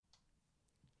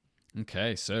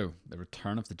Okay, so the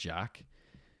return of the Jack.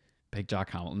 Big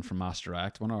Jack Hamilton from Master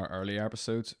Act, one of our earlier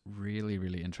episodes. Really,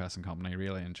 really interesting company,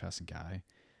 really interesting guy.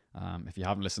 If you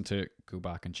haven't listened to it, go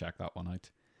back and check that one out.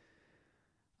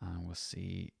 And we'll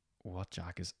see what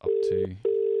Jack is up to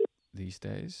these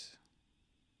days.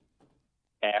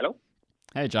 Hello.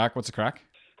 Hey Jack, what's the crack?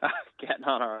 Getting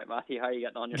on all right, Matthew. How are you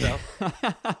getting on yourself?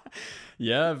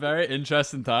 Yeah, very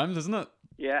interesting times, isn't it?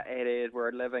 Yeah, it is.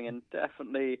 We're living in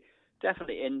definitely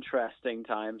interesting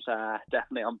times.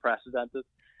 Definitely unprecedented.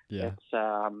 Yeah.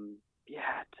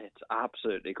 It's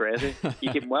absolutely crazy.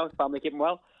 You keeping well? Family keeping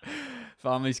well?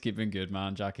 Family's keeping good,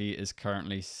 man. Jackie is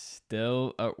currently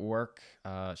still at work.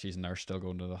 She's a nurse, still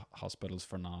going to the hospitals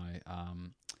for now.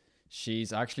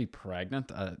 She's actually pregnant.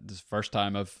 This is the first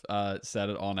time I've said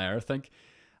it on air, I think.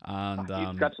 And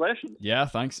congratulations. Yeah,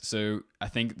 thanks. So I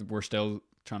think we're still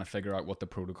trying to figure out what the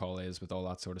protocol is with all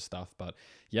that sort of stuff. But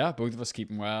yeah, both of us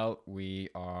keeping well. We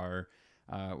are.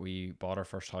 We bought our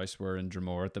first house. We're in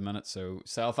Dromore at the minute, so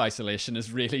self-isolation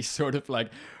is really sort of like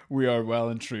we are well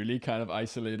and truly kind of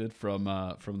isolated from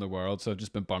the world. So I've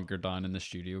just been bunkered down in the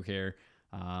studio here,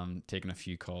 taking a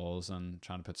few calls and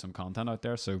trying to put some content out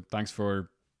there. So thanks for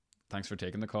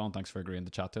taking the call and thanks for agreeing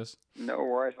to chat to us. No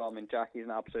worries. Well, I mean, Jackie's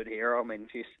an absolute hero. I mean,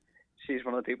 she's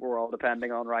one of the people we're all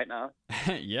depending on right now.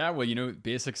 Yeah, well,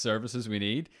 basic services we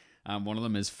need. One of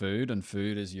them is food, and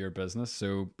food is your business.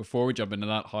 So before we jump into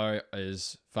that, how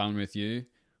is family with you?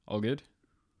 All good?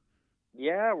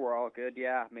 Yeah, we're all good.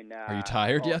 Yeah, I mean, are you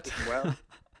tired yet? Well,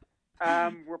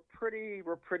 we're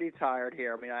pretty tired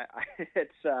here. I mean,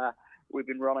 it's we've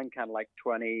been running kind of like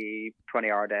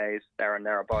 20-hour days there and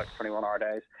thereabouts, 21-hour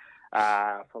days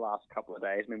for the last couple of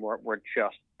days. I mean, we're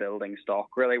just building stock.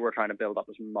 Really, we're trying to build up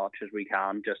as much as we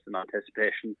can, just in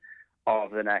anticipation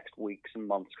of the next weeks and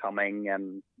months coming,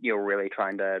 and really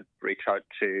trying to reach out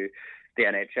to the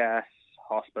NHS,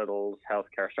 hospitals,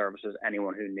 healthcare services,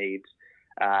 anyone who needs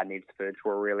food.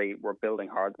 So we're building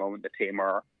hard at the moment. The team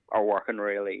are working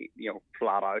really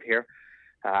flat out here.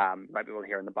 Might be able to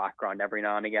hear in the background every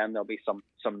now and again there'll be some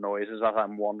noises as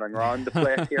I'm wandering around the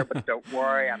place here, but don't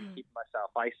worry, I'm keeping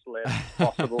myself isolated as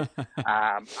possible.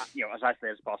 As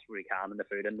isolated as possible we can in the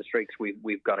food industry, because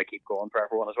we've got to keep going for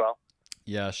everyone as well.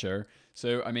 Yeah, sure.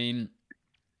 So, I mean,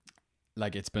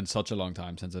 like, it's been such a long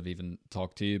time since I've even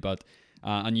talked to you, but,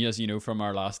 and as you know from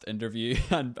our last interview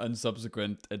and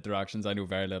subsequent interactions, I know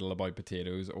very little about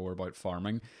potatoes or about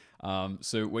farming.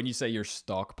 So when you say you're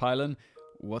stockpiling,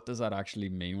 what does that actually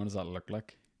mean? What does that look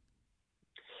like?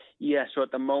 Yeah, so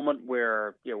at the moment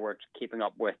we're keeping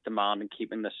up with demand and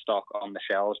keeping the stock on the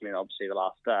shelves. I mean, obviously the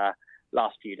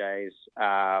last few days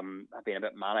have been a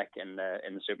bit manic in the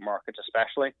supermarkets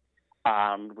especially.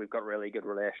 And we've got really good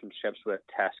relationships with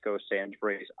Tesco,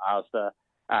 Sainsbury's as the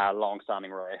long-standing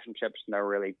relationships, and they're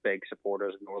really big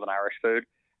supporters of Northern Irish food.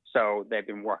 So they've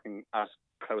been working as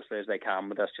closely as they can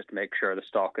with us just to make sure the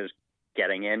stock is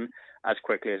getting in as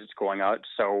quickly as it's going out.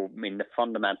 So, I mean, the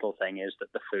fundamental thing is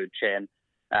that the food chain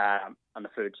and the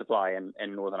food supply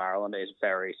in Northern Ireland is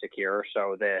very secure.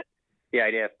 So the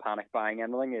idea of panic buying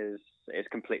anything is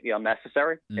completely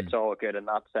unnecessary. It's all good in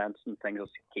that sense, and things will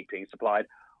keep being supplied.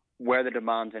 Where the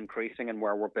demand's increasing and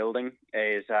where we're building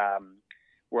is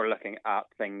we're looking at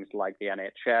things like the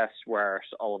NHS, where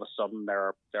all of a sudden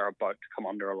they're about to come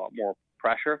under a lot more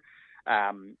pressure,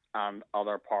 and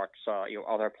other parts,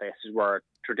 other places where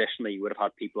traditionally you would have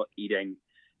had people eating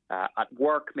at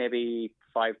work maybe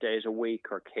 5 days a week,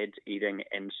 or kids eating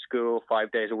in school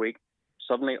 5 days a week.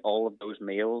 Suddenly all of those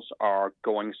meals are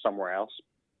going somewhere else.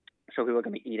 So people are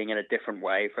going to be eating in a different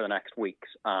way for the next weeks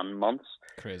and months.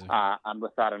 Crazy. And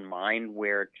with that in mind,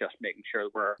 we're just making sure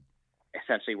we're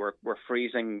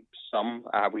freezing some.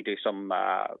 We do some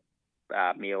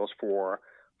meals for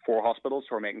hospitals,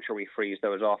 so we're making sure we freeze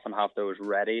those off and have those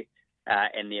ready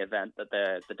in the event that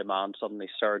the demand suddenly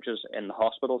surges in the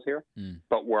hospitals here.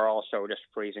 But we're also just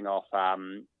freezing off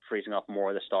more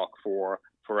of the stock for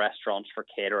restaurants, for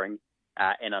catering.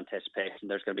 In anticipation,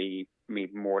 there's going to be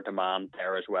more demand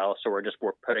there as well. So we're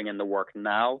putting in the work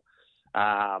now.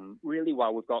 Really,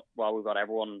 while we've got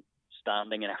everyone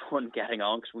standing and everyone getting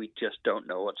on, because we just don't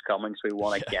know what's coming. So we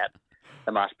want to get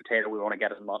the mashed potato. We want to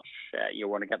get as much. You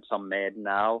want to get some made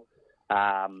now,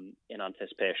 in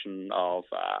anticipation of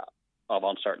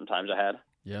uncertain times ahead.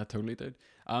 Yeah, totally, dude.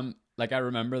 Like I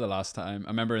remember the last time, I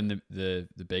remember in the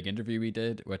big interview we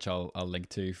did, which I'll link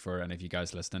to for any of you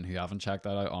guys listening who haven't checked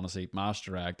that out. Honestly, Mass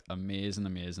Direct,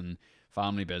 amazing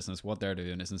family business. What they're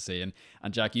doing is insane.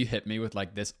 And Jack, you hit me with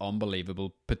like this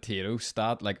unbelievable potato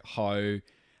stat. Like, how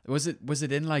was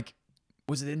it in like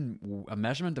was it in a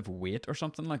measurement of weight or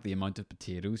something, like the amount of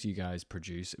potatoes you guys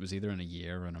produce? It was either in a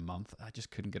year or in a month. I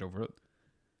just couldn't get over it.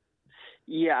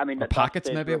 Yeah, I mean, Or at that packets,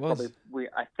 stage, maybe it was.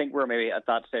 I think we're maybe at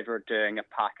that stage we're doing a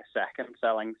pack a second,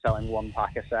 selling 1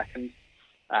 pack a second.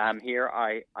 Here,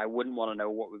 I wouldn't want to know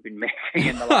what we've been making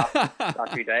in the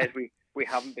last few days. We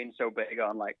haven't been so big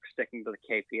on like sticking to the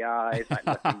KPIs, like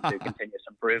looking to continuous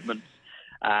improvements.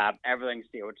 Everything's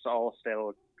it's all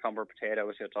still Cumber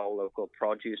potatoes. It's all local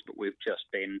produce, but we've just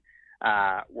been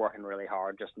working really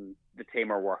hard. The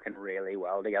team are working really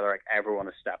well together. Like everyone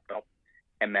has stepped up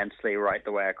immensely right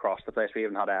the way across the place. We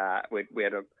even had we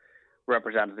had a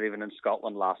representative even in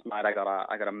Scotland last night. I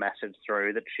got a message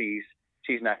through that she's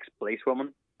an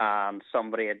ex-policewoman, and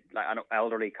somebody had, like, an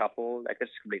elderly couple, like,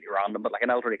 it's completely random, but like an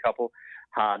elderly couple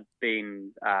had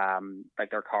been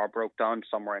like their car broke down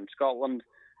somewhere in Scotland,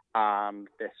 and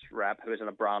this rep who was in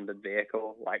a branded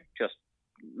vehicle like just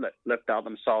looked at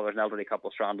them, saw there's an elderly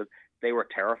couple stranded. They were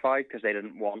terrified because they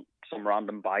didn't want some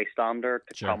random bystander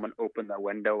to come and open their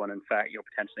window and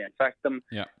potentially infect them.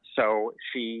 Yeah. So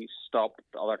she stopped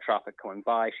other traffic coming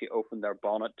by. She opened their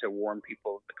bonnet to warn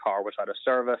people the car was out of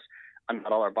service, and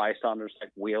had other bystanders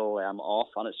like wheel them off.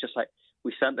 And it's just like,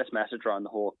 we sent this message around the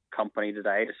whole company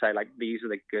today to say, like, these are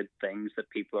the good things that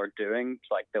people are doing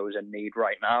to, like, those in need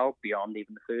right now, beyond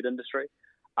even the food industry.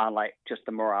 And like, just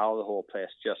the morale of the whole place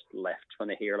just lifts when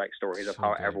they hear like stories of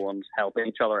how everyone's helping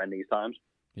each other in these times.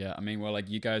 Yeah, I mean, well, like,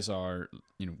 you guys are,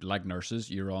 like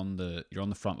nurses. You're on the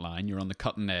front line. You're on the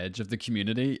cutting edge of the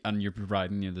community, and you're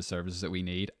providing the services that we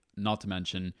need. Not to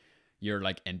mention, you're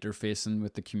like interfacing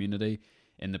with the community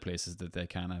in the places that they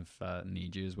kind of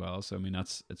need you as well. So I mean,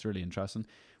 it's really interesting.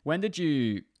 When did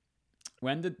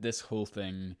this whole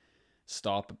thing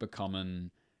stop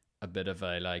becoming a bit of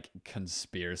a like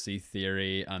conspiracy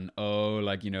theory and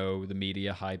the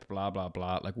media hype, blah blah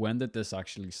blah? Like, when did this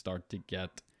actually start to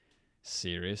get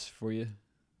serious for you?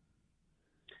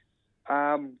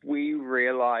 We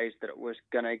realized that it was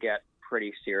gonna get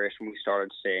pretty serious when we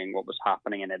started seeing what was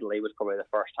happening in Italy. Was probably the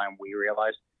first time we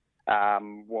realized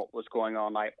what was going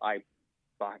on. I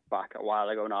back a while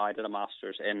ago now, I did a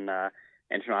master's in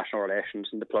international relations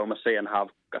and diplomacy, and have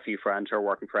a few friends who are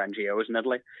working for NGOs in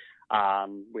Italy.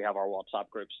 We have our WhatsApp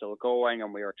group still going,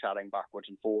 and we were chatting backwards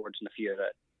and forwards. And a few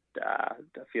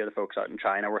of the folks out in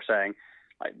China were saying,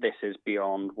 like, this is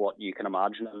beyond what you can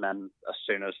imagine. And then as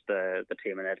soon as the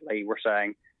team in Italy were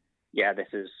saying, yeah, this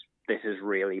is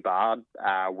really bad,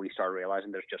 we started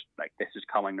realizing there's just like, this is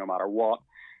coming no matter what.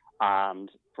 And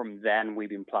from then we've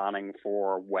been planning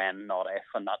for when, not if,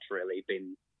 and that's really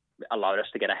been allowed us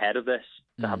to get ahead of this,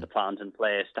 to have the plans in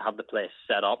place, to have the place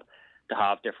set up, to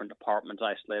have different departments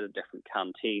isolated, different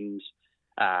canteens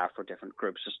for different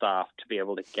groups of staff, to be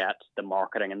able to get the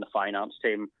marketing and the finance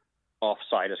team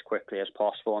off-site as quickly as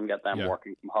possible and get them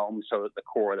working from home, so that the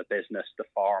core of the business, the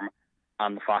farm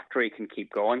and the factory, can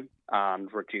keep going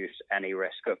and reduce any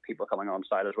risk of people coming on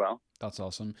site as well. That's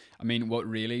awesome. I mean, what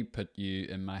really put you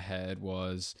in my head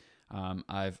was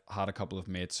I've had a couple of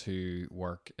mates who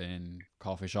work in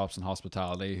coffee shops and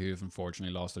hospitality who've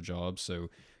unfortunately lost their jobs. So,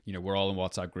 we're all in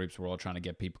WhatsApp groups. We're all trying to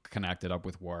get people connected up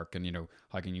with work, and,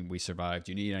 how can we survive?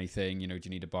 Do you need anything? Do you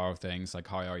need to borrow things? Like,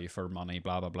 how are you for money?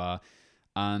 Blah, blah, blah.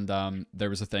 And there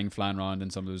was a thing flying around in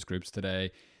some of those groups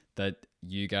today that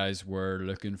you guys were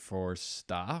looking for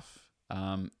staff.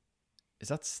 Is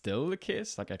that still the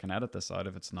case? Like, I can edit this out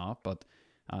if it's not, but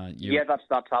yeah, that's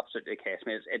absolutely the case. I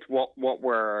mean, it's what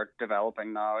we're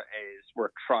developing now is we're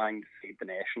trying to feed the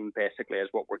nation, basically, is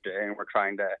what we're doing. We're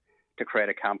trying to create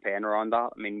a campaign around that.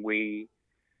 I mean, we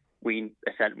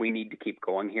said we need to keep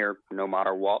going here no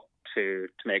matter what, to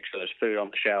make sure there's food on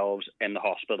the shelves in the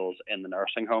hospitals, in the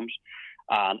nursing homes.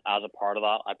 And as a part of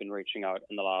that, I've been reaching out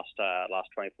in the last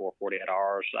 24, 48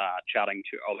 hours, chatting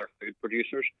to other food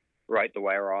producers right the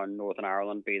way around Northern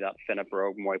Ireland, be that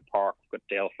Finnebrogue, Moy Park, we've got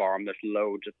Dale Farm. There's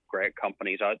loads of great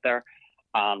companies out there,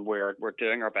 and we're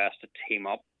doing our best to team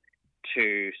up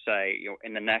to say,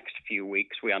 in the next few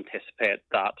weeks, we anticipate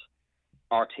that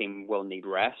our team will need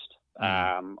rest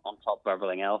on top of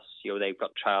everything else. They've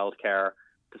got childcare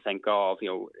to think of.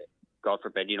 God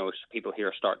forbid, people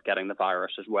here start getting the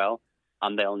virus as well,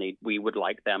 and we would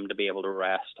like them to be able to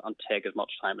rest and take as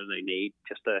much time as they need,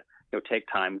 just to take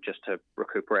time just to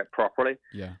recuperate properly.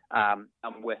 Yeah. And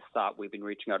with that, we've been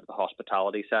reaching out to the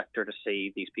hospitality sector to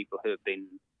see these people who have been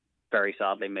very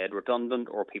sadly made redundant,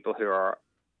 or people who are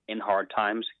in hard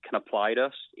times, can apply to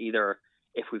us, either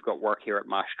if we've got work here at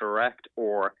Mash Direct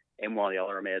or in one of the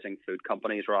other amazing food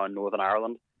companies around Northern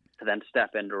Ireland, to then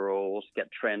step into roles, get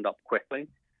trained up quickly,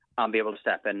 and be able to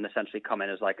step in and essentially come in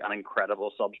as like an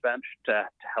incredible subs bench to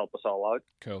help us all out.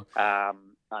 Cool.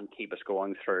 And keep us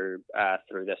going through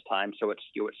this time. So it's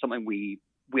it's something we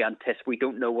anticipate. We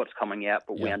don't know what's coming yet,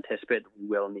 but we anticipate we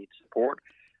will need support.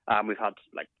 We've had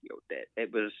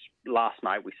it was last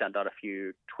night we sent out a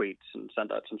few tweets and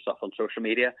sent out some stuff on social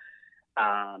media,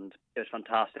 and it was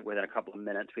fantastic. Within a couple of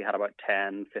minutes we had about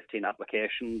 10, 15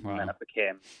 applications. Wow. And then it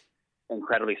became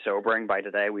incredibly sobering. By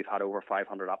today we've had over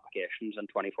 500 applications in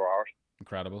 24 hours.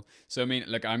 Incredible. So I mean,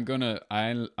 like, I'm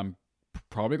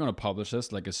probably gonna publish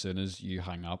this like as soon as you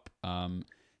hang up.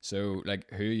 So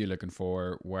like, who are you looking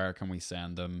for? Where can we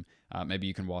send them? Maybe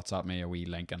you can WhatsApp me a wee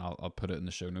link and I'll put it in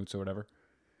the show notes or whatever.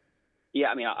 Yeah,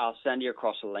 I mean, I'll send you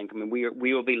across a link. I mean,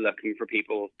 we will be looking for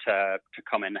people to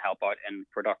come in and help out in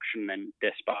production and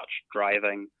dispatch,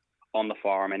 driving, on the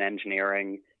farm, and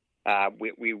engineering.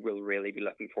 We will really be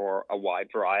looking for a wide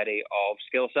variety of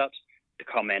skill sets to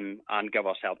come in and give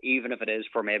us help, even if it is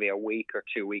for maybe a week or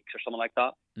 2 weeks or something like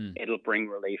that. It'll bring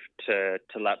relief to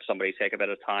let somebody take a bit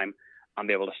of time and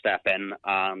be able to step in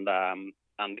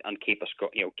and keep us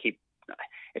keep.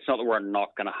 It's not that we're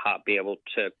not going to be able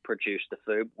to produce the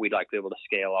food. We'd like to be able to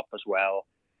scale up as well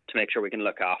to make sure we can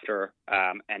look after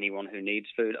anyone who needs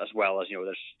food, as well as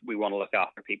we want to look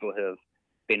after people who have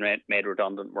been made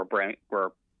redundant. We're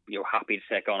happy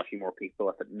to take on a few more people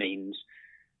if it means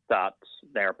that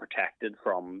they're protected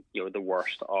from the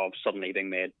worst of suddenly being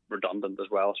made redundant as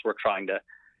well. So we're trying to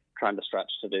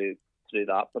stretch to do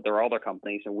that. But there are other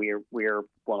companies, and we're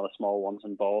one of the small ones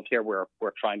involved here. We're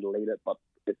trying to lead it, but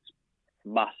it's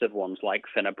massive ones like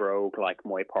Finna Brogue, like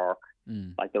Moy Park,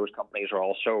 like those companies are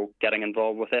also getting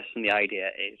involved with this. And the idea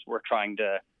is we're trying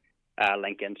to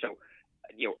link in. So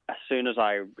as soon as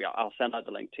I'll send out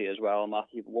the link to you as well,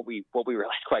 Matthew. What we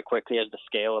realized quite quickly is the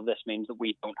scale of this means that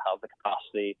we don't have the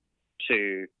capacity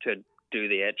to do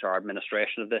the HR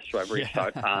administration of this. So I've reached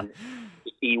out, and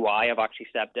EY have actually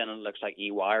stepped in, and it looks like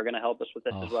EY are going to help us with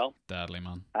this as well. Deadly,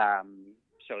 man.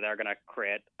 So they're going to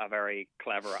create a very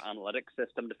clever analytics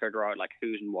system to figure out like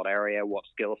who's in what area, what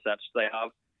skill sets they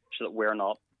have, so that we're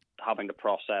not having to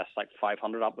process like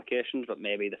 500 applications, but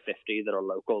maybe the 50 that are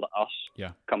local to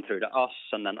us come through to us,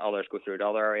 and then others go through to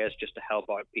other areas just to help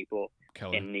out people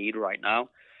in need right now.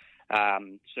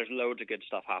 So there's loads of good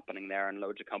stuff happening there, and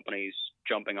loads of companies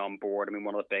jumping on board. I mean,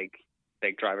 one of the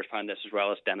big drivers behind this as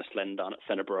well as Dennis Lynn down at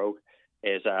Finna Brogue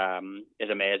is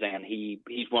amazing, and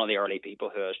he's one of the early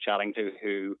people who I was chatting to,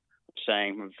 who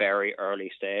saying from a very early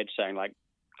stage, saying like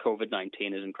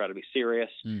COVID-19 is incredibly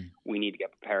serious. We need to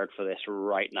get prepared for this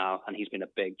right now, and he's been a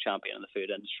big champion in the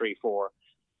food industry for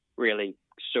really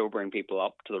sobering people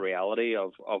up to the reality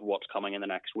of what's coming in the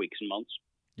next weeks and months.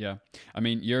 Yeah, I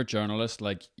mean, you're a journalist,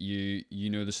 like you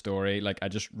know the story. Like I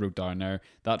just wrote down there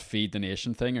that Feed the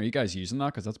Nation thing. Are you guys using that?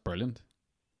 Because that's brilliant.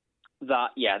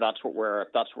 That's what we're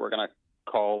going to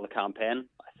call the campaign.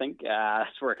 I think that's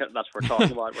what we're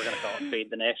talking about. We're going to call it Feed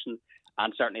the Nation,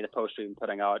 and certainly the posts we've been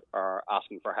putting out are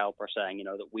asking for help, or saying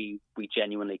that we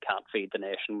genuinely can't feed the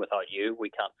nation without you. We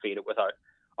can't feed it without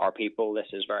our people. This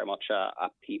is very much a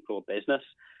people business,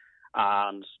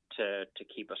 and to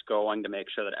keep us going, to make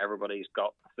sure that everybody's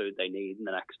got the food they need in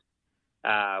the next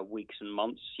weeks and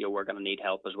months, we're going to need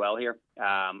help as well here.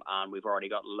 And we've already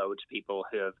got loads of people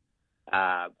who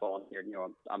have volunteered.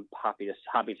 I'm happy to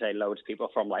say loads of people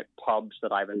from like pubs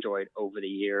that I've enjoyed over the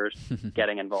years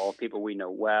getting involved. People we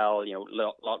know well.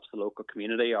 Lots of the local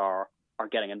community are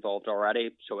getting involved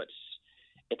already. So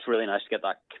it's really nice to get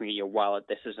that community. While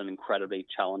this is an incredibly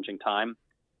challenging time,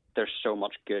 there's so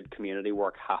much good community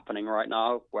work happening right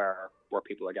now where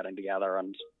people are getting together,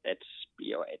 and it's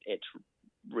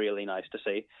really nice to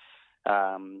see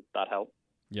that help.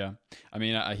 Yeah, I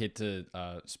mean, I hate to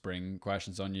spring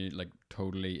questions on you like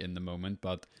totally in the moment,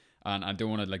 and I don't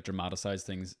want to like dramatize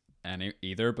things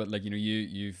either. But like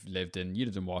you lived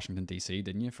in Washington DC,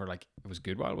 didn't you? For like it was a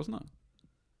good while, wasn't it?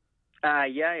 Yeah.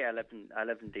 I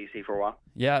lived in DC for a while.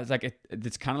 Yeah, it's like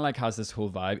it's kind of like has this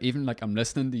whole vibe. Even like I'm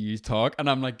listening to you talk, and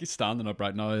I'm like standing up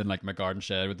right now in like my garden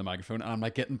shed with the microphone, and I'm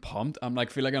like getting pumped. I'm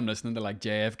like feel like I'm listening to like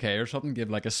JFK or something give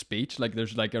like a speech. Like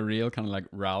there's like a real kind of like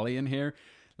rally in here.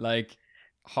 Like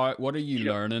what are you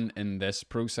learning in this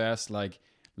process? Like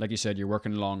you said, you're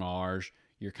working long hours.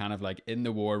 You're kind of like in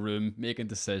the war room making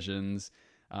decisions.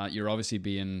 You're obviously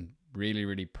being really,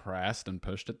 really pressed and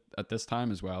pushed at this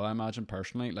time as well, I imagine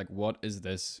personally. Like what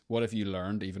have you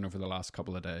learned even over the last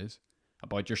couple of days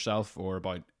about yourself or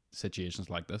about situations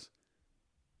like this?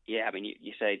 Yeah, I mean,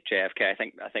 you say JFK. I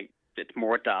think it's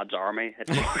more Dad's army.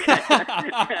 It's more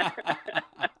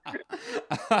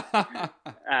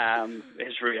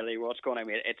is really what's going on. I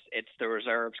mean, it's the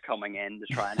reserves coming in to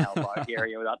try and help out here.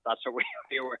 That's what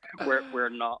we're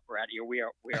not ready. We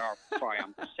are sorry,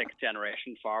 I'm sixth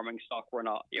generation farming stock. We're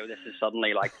not. This is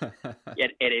suddenly like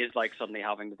it is like suddenly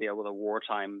having to deal with a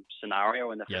wartime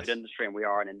scenario in the food industry, and we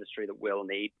are an industry that will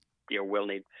need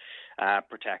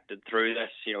protected through this.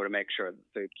 To make sure that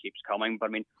food keeps coming. But I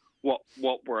mean, what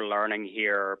we're learning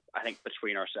here, I think,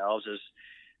 between ourselves is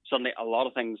suddenly a lot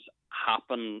of things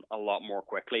happen a lot more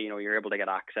quickly. You're able to get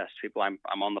access to people.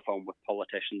 I'm on the phone with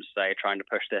politicians today trying to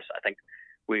push this. I think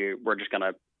we're just going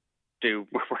to do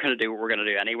what we're going to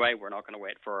do anyway. We're not going to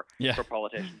wait for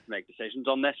politicians to make decisions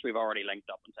on this. We've already linked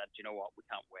up and said, you know what, we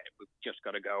can't wait. We've just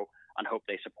got to go and hope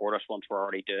they support us once we're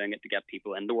already doing it to get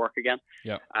people into work again.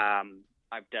 Yeah.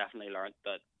 I've definitely learned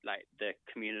that like the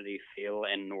community feel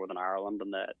in Northern Ireland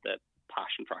and the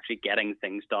passion for actually getting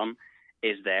things done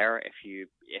is there. If you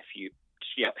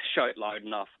shout loud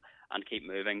enough and keep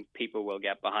moving, people will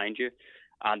get behind you.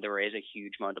 And there is a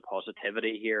huge amount of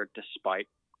positivity here, despite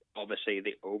obviously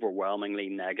the overwhelmingly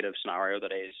negative scenario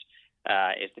that is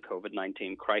the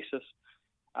COVID-19 crisis.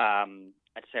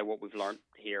 I'd say what we've learned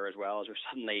here as well is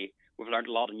we've learned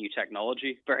a lot of new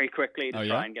technology very quickly to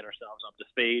try and get ourselves up to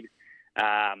speed.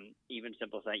 Even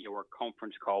simple things, we're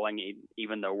conference calling,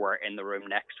 even though we're in the room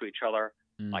next to each other.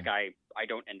 Like I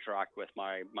don't interact with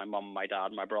my mum, my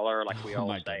dad, my brother. Like we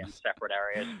all stay in separate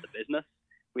areas of the business.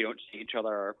 We don't see each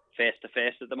other face to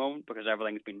face at the moment because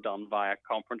everything's been done via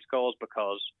conference calls,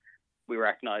 because we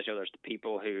recognize there's the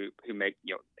people who make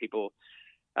people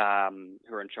who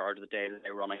are in charge of the day-to-day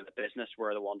running of the business.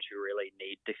 We're the ones who really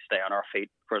need to stay on our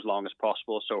feet for as long as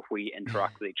possible. So if we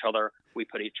interact with each other, we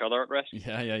put each other at risk.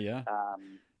 Yeah.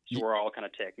 So we're all kind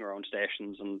of taking our own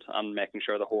stations and making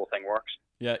sure the whole thing works.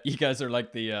 Yeah, you guys are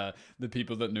like the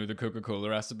people that know the Coca-Cola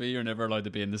recipe. You're never allowed to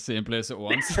be in the same place at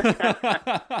once. That's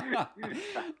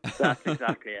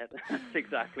exactly it. That's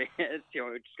exactly it.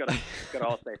 We just gotta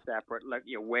all stay separate. Like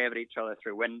wave at each other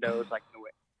through windows. Like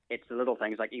it's the little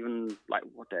things. Like even like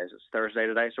what day is it? It's Thursday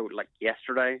today. So like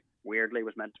yesterday, weirdly,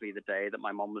 was meant to be the day that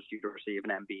my mum was due to receive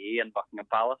an MBE in Buckingham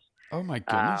Palace. Oh my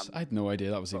goodness! I had no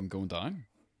idea that was even going down.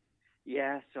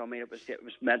 Yeah, so I mean, it was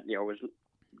meant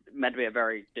to be a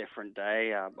very different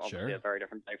day. Obviously, a very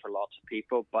different day for lots of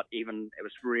people. But even it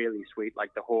was really sweet.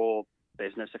 Like the whole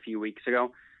business a few weeks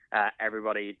ago,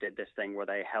 everybody did this thing where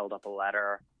they held up a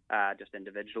letter just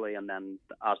individually, and then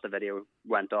as the video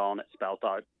went on, it spelled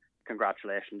out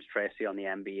 "Congratulations, Tracy, on the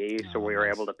MBE." So we were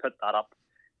able to put that up.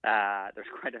 There's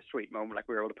quite a sweet moment. Like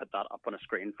we were able to put that up on a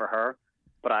screen for her,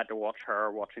 but I had to watch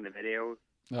her watching the video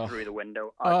through the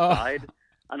window outside.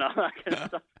 And all that kind of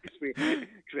stuff, because we had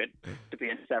to be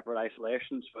in separate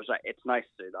isolations. So it's nice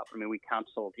to do that. I mean, we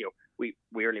cancelled, we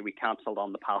cancelled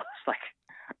on the Palace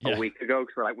a week ago,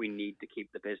 because we're like, we need to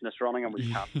keep the business running, and we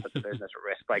can't put the business at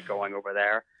risk by going over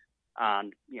there,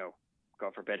 and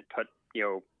God forbid, put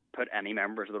any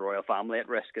members of the royal family at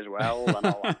risk as well, and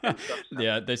all that kind of stuff. So.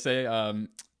 Yeah, they say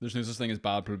there's no such thing as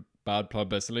bad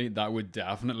publicity. That would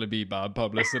definitely be bad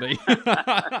publicity.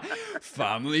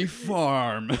 Family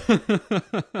farm. But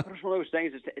it's one of those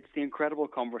things. It's the incredible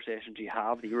conversations you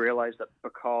have. You realise that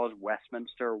because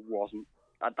Westminster wasn't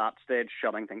at that stage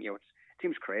shutting things, it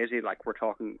seems crazy. Like we're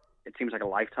talking, it seems like a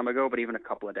lifetime ago, but even a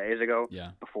couple of days ago,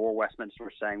 before Westminster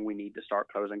was saying we need to start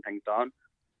closing things down,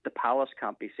 the Palace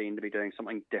can't be seen to be doing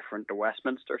something different to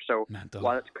Westminster. So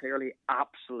while it's clearly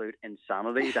absolute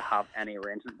insanity to have any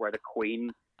arrangement where the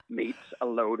Queen meets a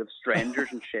load of strangers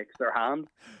and shakes their hand,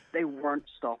 they weren't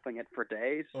stopping it for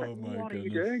days. Oh my what goodness. Are you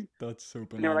doing? That's so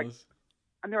bananas.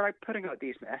 And they're like putting out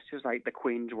these messages like the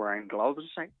Queen's wearing gloves.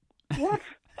 It's like, what?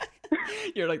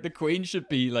 You're like, the Queen should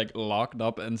be like locked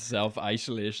up in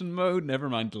self-isolation mode, never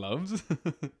mind gloves.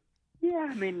 Yeah,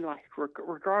 I mean, like,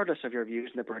 regardless of your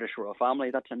views in the British royal family,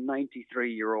 that's a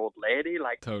 93-year-old lady.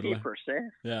 Like, totally. Keep her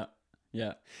safe.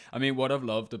 Yeah. I mean, what I've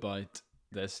loved about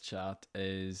this chat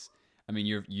is, I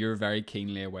mean, you're very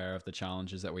keenly aware of the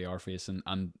challenges that we are facing,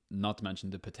 and not to mention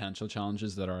the potential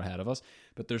challenges that are ahead of us.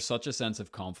 But there's such a sense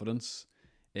of confidence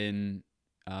in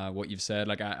what you've said.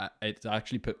 Like, it's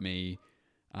actually put me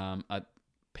at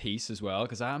peace as well,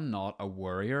 because I am not a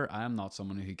worrier. I am not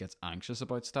someone who gets anxious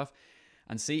about stuff.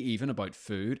 And see, even about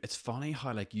food, it's funny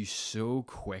how like you so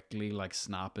quickly like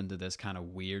snap into this kind of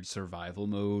weird survival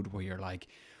mode where you're like,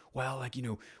 well, like,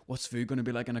 what's food going to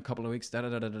be like in a couple of weeks?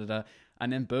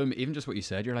 And then boom, even just what you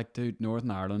said, you're like, dude,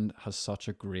 Northern Ireland has such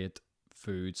a great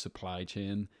food supply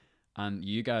chain, and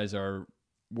you guys are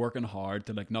working hard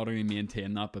to like not only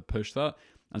maintain that but push that.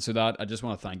 And so that, I just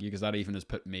want to thank you, because that even has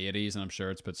put me at ease, and I'm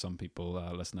sure it's put some people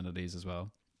listening at ease as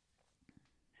well.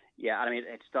 Yeah, I mean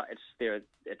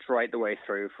it's right the way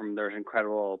through. From there's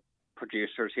incredible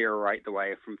producers here right the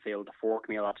way from field to fork.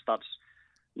 That's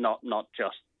not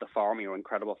just the farm.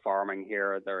 Incredible farming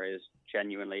here. There is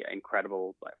genuinely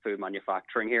incredible food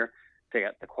manufacturing here to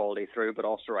get the quality through, but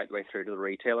also right the way through to the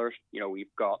retailers.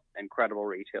 We've got incredible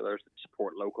retailers that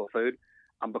support local food,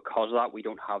 and because of that, we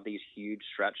don't have these huge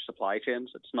stretched supply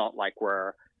chains. It's not like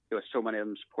we're so many of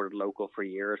them supported local for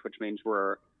years, which means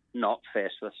we're not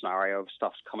faced with a scenario of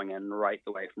stuff's coming in right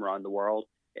the way from around the world.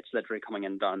 It's literally coming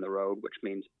in down the road, which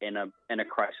means in a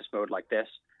crisis mode like this,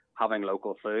 having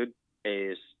local food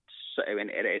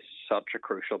it is such a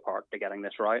crucial part to getting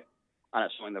this right. And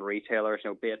it's something the retailers,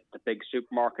 be it the big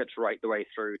supermarkets right the way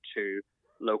through to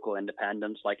local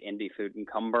independents like Indie Food and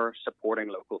Cumber, supporting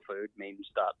local food means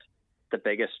that the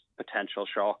biggest potential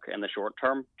shock in the short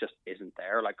term just isn't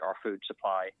there. Like, our food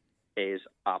supply is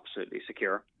absolutely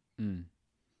secure.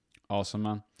 Awesome,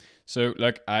 man. So,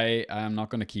 look, I am not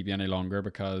going to keep you any longer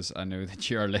because I know that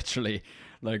you are literally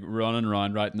like running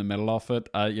around right in the middle of it.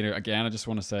 Again, I just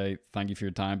want to say thank you for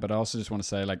your time, but I also just want to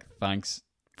say thanks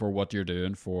for what you're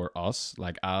doing for us,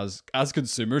 as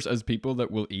consumers, as people that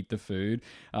will eat the food,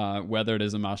 whether it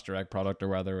is a Mass Direct product or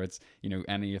whether it's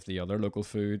any of the other local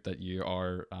food that you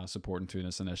are supporting through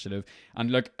this initiative. And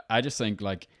look, I just think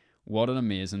what an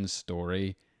amazing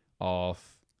story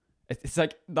of. It's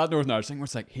like that Northern Irish thing where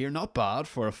it's here, not bad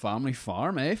for a family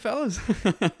farm, eh, fellas?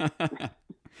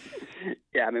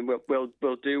 Yeah, I mean,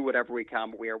 we'll do whatever we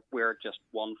can. But we're just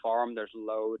one farm. There's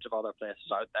loads of other places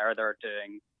out there that are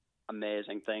doing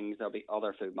amazing things. There'll be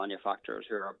other food manufacturers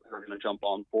who are going to jump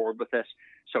on board with this.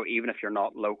 So even if you're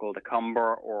not local to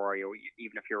Cumber, or even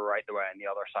if you're right the way on the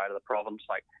other side of the province,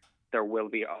 there will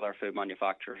be other food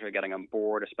manufacturers who are getting on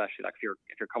board, especially if you're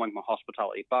coming from a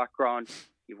hospitality background,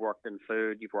 you've worked in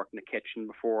food, you've worked in the kitchen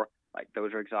before.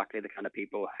 Those are exactly the kind of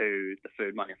people who the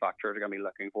food manufacturers are going to be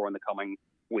looking for in the coming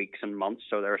weeks and months.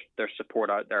 So there's support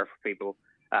out there for people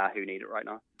who need it right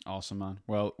now. Awesome, man.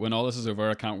 Well, when all this is over,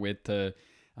 I can't wait to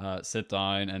sit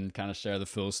down and kind of share the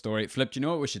full story. Flip, do you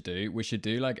know what we should do? We should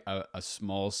do a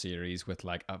small series with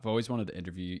I've always wanted to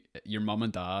interview your mum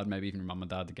and dad, maybe even your mum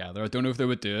and dad together. I don't know if they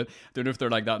would do it. I don't know if they're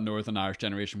that Northern Irish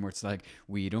generation where it's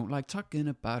we don't like talking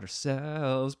about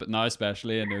ourselves. But now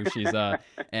especially, I know she's a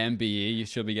MBE.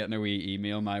 She'll be getting a wee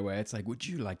email my way. It's would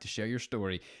you like to share your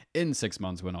story in 6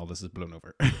 months when all this is blown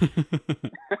over?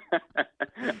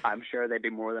 I'm sure they'd be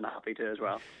more than happy to as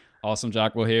well. Awesome,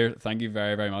 Jack. Well, here, thank you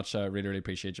very, very much. I really, really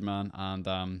appreciate you, man. And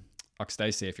stay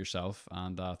safe yourself.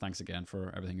 And thanks again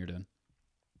for everything you're doing.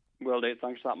 Will do.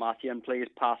 Thanks for that, Matthew. And please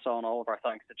pass on all of our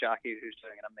thanks to Jackie, who's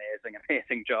doing an amazing,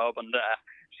 amazing job. And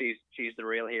she's the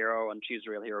real hero, and she's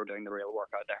the real hero doing the real work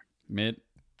out there. Mate,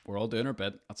 we're all doing our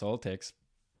bit. That's all it takes.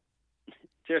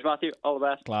 Cheers, Matthew. All the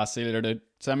best. Class. See you later, dude.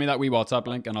 Send me that wee WhatsApp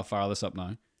link and I'll fire this up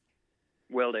now.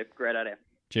 Will do. Great idea.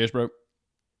 Cheers, bro.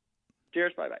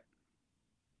 Cheers. Bye-bye.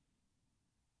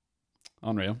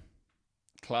 Unreal.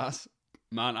 Class.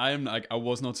 Man, I am I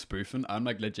was not spoofing. I'm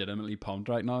legitimately pumped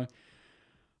right now.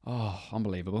 Oh,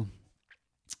 unbelievable.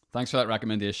 Thanks for that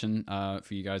recommendation for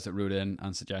you guys that wrote in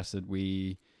and suggested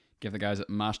we give the guys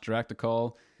at Mass Direct a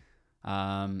call.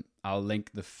 I'll link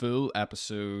the full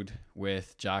episode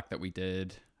with Jack that we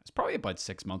did. It's probably about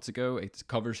 6 months ago. It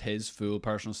covers his full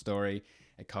personal story.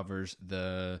 It covers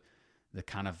the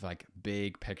kind of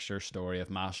big picture story of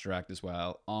Mass Direct as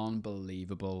well.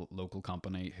 Unbelievable local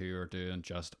company who are doing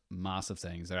just massive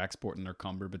things. They're exporting their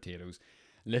Cumber potatoes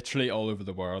literally all over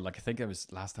the world. I think it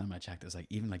was last time I checked, it was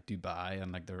even Dubai,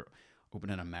 and they're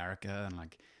opening in America,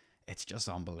 and it's just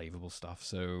unbelievable stuff.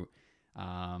 So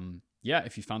yeah,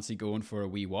 if you fancy going for a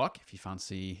wee walk, if you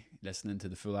fancy listening to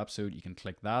the full episode, you can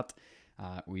click that.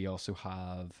 We also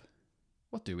have,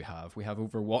 what do we have? We have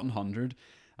over 100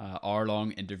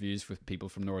 hour-long interviews with people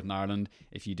from Northern Ireland.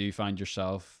 If you do find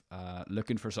yourself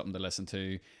looking for something to listen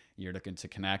to, you're looking to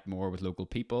connect more with local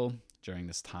people during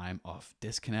this time of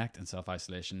disconnect and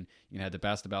self-isolation, you can head to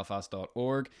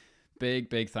bestofbelfast.org.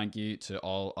 Big thank you to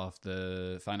all of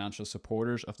the financial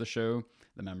supporters of the show,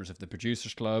 the members of the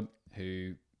Producers Club,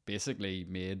 who basically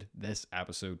made this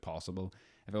episode possible.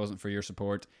 If it wasn't for your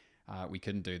support, we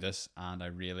couldn't do this, and I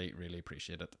really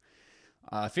appreciate it.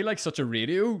 I feel like such a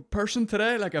radio person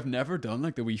today. I've never done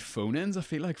the wee phone-ins. I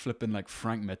feel like flipping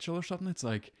Frank Mitchell or something. It's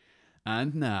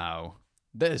and now,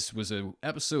 this was an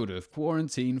episode of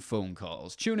Quarantine Phone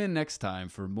Calls. Tune in next time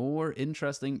for more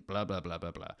interesting blah blah blah blah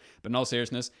blah. But in all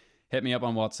seriousness, hit me up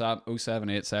on WhatsApp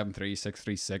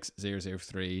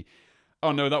 07873636003.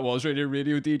 Oh no, that was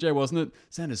Radio DJ, wasn't it?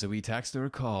 Send us a wee text or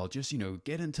a call. Just,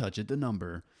 get in touch at the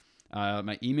number.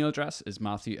 My email address is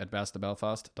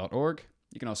matthew@bestofbelfast.org.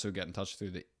 You can also get in touch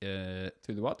through the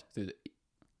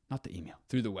not the email,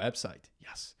 through the website.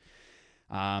 Yes.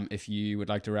 If you would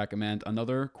like to recommend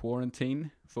another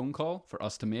quarantine phone call for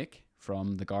us to make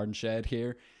from the garden shed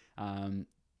here,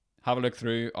 have a look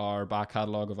through our back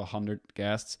catalogue of 100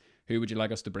 guests. Who would you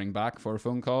like us to bring back for a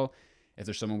phone call? If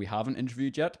there's someone we haven't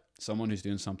interviewed yet, someone who's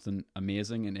doing something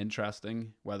amazing and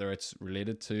interesting, whether it's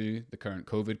related to the current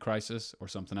COVID crisis or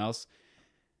something else,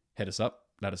 hit us up,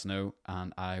 let us know,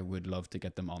 and I would love to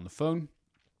get them on the phone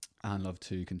and love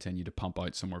to continue to pump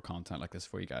out some more content like this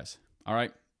for you guys. All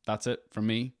right, that's it from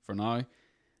me for now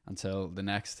until the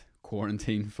next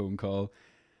quarantine phone call.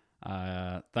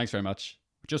 Thanks very much.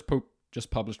 Just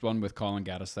published one with Colin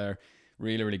Gaddis there.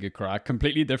 Really, really good crack.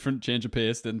 Completely different change of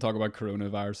pace. Didn't talk about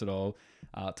coronavirus at all.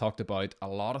 Talked about a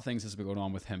lot of things that's been going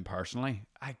on with him personally.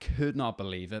 I could not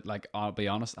believe it. Like, I'll be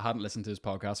honest, I hadn't listened to his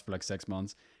podcast for like 6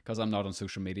 months because I'm not on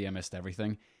social media. I missed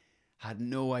everything. Had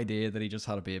no idea that he just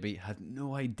had a baby. Had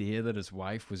no idea that his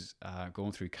wife was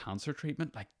going through cancer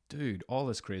treatment. Like, dude, all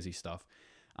this crazy stuff.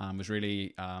 I was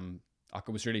really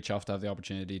chuffed to have the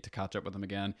opportunity to catch up with him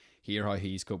again, hear how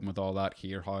he's coping with all that,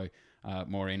 hear how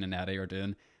Maureen and Eddie are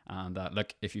doing. And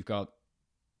look, if you've got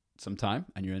some time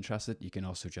and you're interested, you can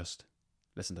also just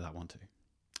listen to that one too.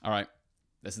 All right,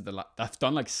 this is I've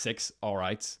done like 6 all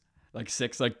rights, like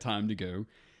 6 like time to go,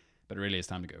 but it really is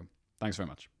time to go. Thanks very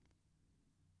much.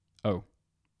 Oh,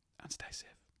 and stay safe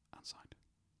and sound.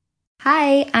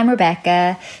 Hi, I'm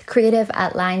Rebecca, creative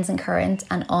at Lines and Current,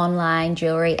 an online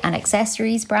jewellery and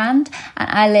accessories brand, and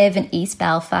I live in East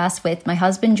Belfast with my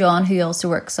husband John, who also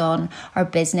works on our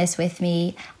business with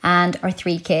me, and our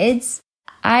 3 kids.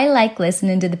 I like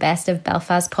listening to the Best of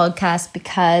Belfast podcast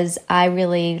because I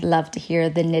really love to hear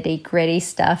the nitty gritty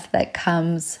stuff that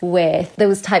comes with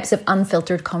those types of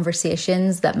unfiltered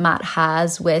conversations that Matt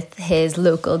has with his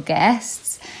local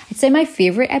guests. I'd say my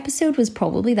favourite episode was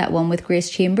probably that one with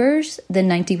Grace Chambers, the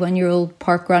 91-year-old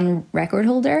parkrun record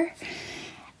holder.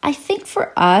 I think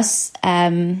for us,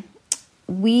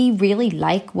 we really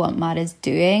like what Matt is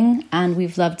doing and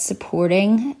we've loved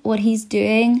supporting what he's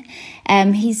doing.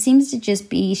 He seems to just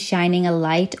be shining a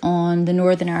light on the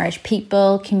Northern Irish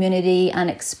people, community, and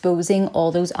exposing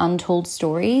all those untold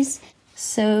stories.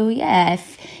 So yeah,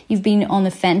 if you've been on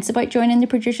the fence about joining the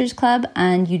Producers Club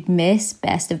and you'd miss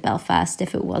Best of Belfast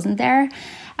if it wasn't there,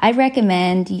 I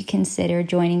recommend you consider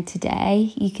joining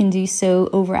today. You can do so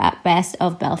over at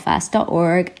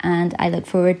bestofbelfast.org, and I look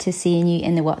forward to seeing you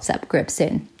in the WhatsApp group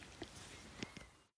soon.